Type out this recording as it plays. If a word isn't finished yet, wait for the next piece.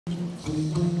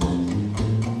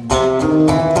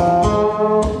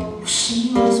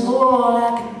She was more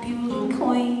like a beauty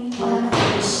queen. I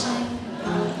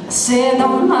said,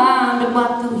 don't mind, but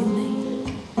what do you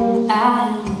mean? I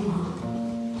am the one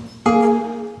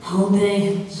who'll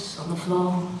dance on the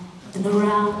floor in the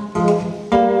round.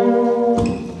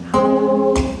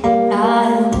 I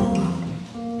am the one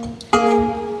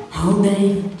who'll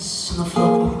dance on the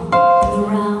floor in the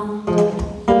round.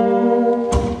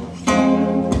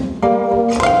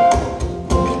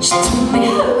 She told me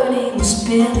her name was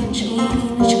Billie Jean,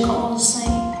 and she called the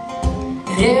same.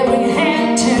 That every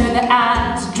hand turned to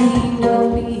eyes dreamed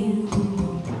of being.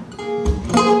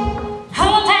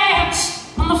 I'll dance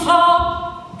on the floor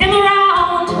in the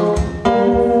round.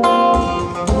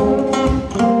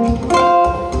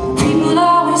 People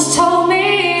always told me,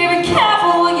 be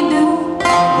careful what you do.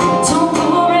 Don't go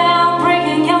around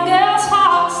breaking young girls'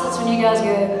 hearts. That's when you guys go,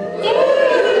 yeah.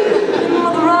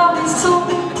 Mother always told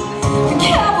me, be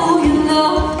careful who you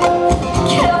love, be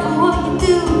careful what you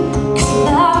do, 'cause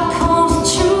love comes the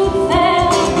truth.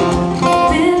 And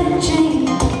Billie Jean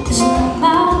is not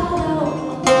my love.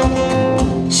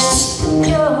 She's just a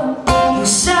girl who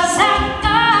says that I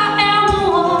am the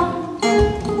one.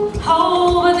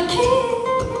 Oh, but the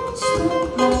kid's not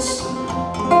my son.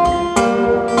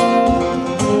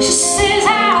 She says I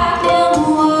am the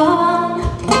one,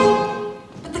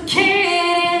 but the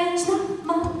kid is not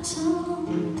my son.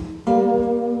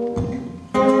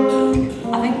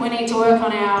 I think we need to work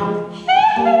on our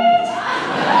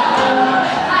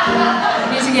we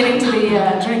need to get into the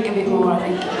drink a bit more, I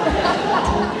think.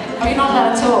 Oh, you're not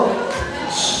allowed to talk.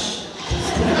 Shh.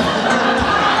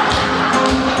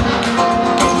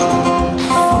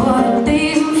 40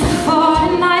 days and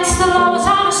 40 nights, the law was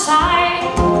on her side.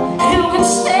 Who can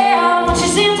stand when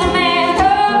she's into man,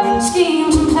 her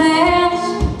schemes and plans?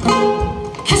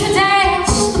 'Cause we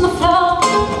danced on the floor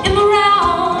in the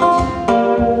round.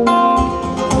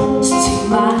 So take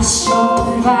my strong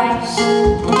advice,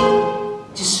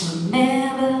 just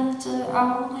remember to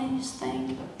always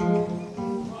think.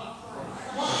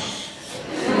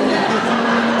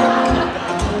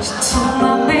 She told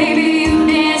my baby you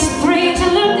danced free to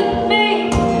look at me.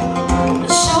 I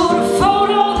showed a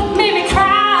photo that made me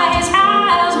cry. His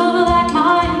eyes were like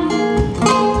mine.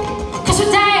 'Cause we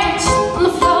danced on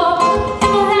the floor in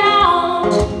the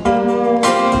round.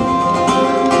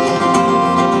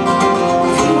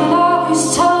 People always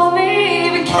told me,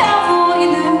 be careful what you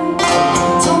do.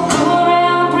 Don't go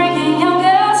around breaking young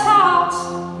girls' hearts.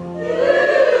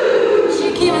 She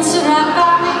came and stood right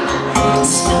by me.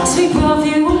 Smells sweet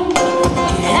perfume.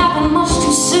 It happened much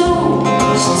too soon.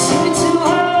 She took me to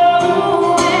her room.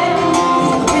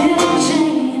 And Billie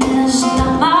Jean is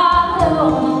not my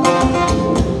love.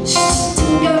 She's just a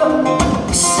girl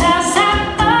who says that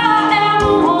I am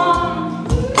the one.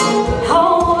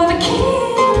 Oh, but the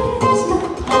kid is not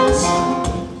my son.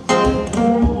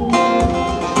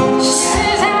 She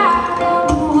says I am the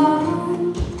one.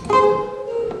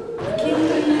 The kid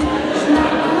is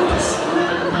not my son.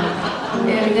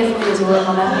 Yeah, we definitely need to work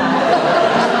on that part.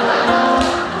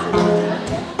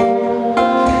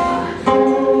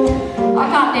 I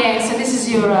can't dance, so this is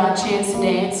your chance to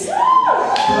dance.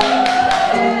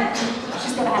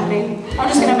 She's gonna have me. I'm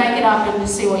just gonna make it up and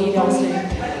just see what you guys do.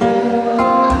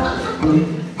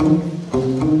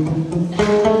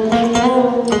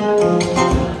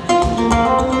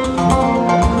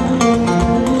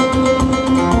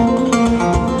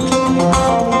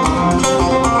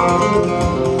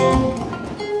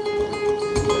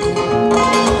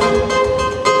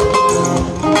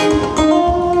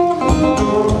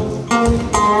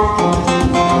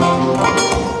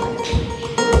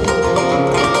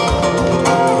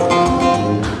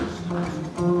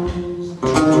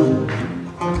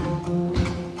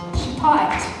 She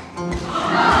piped.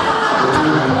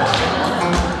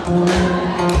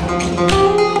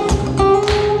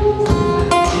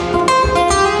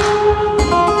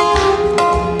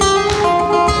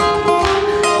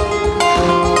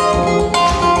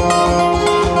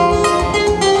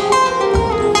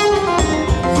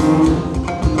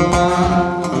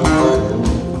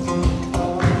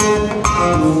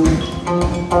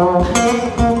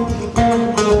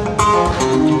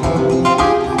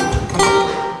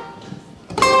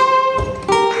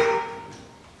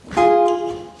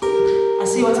 I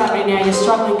see what's happening now. You're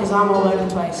struggling because I'm all over the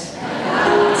place.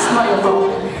 It's not your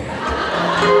fault.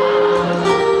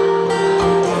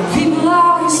 People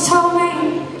always told me,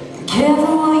 be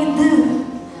careful what you do.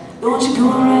 Don't you go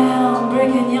around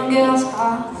breaking young girls'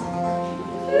 hearts.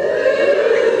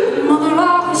 Mother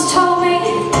always told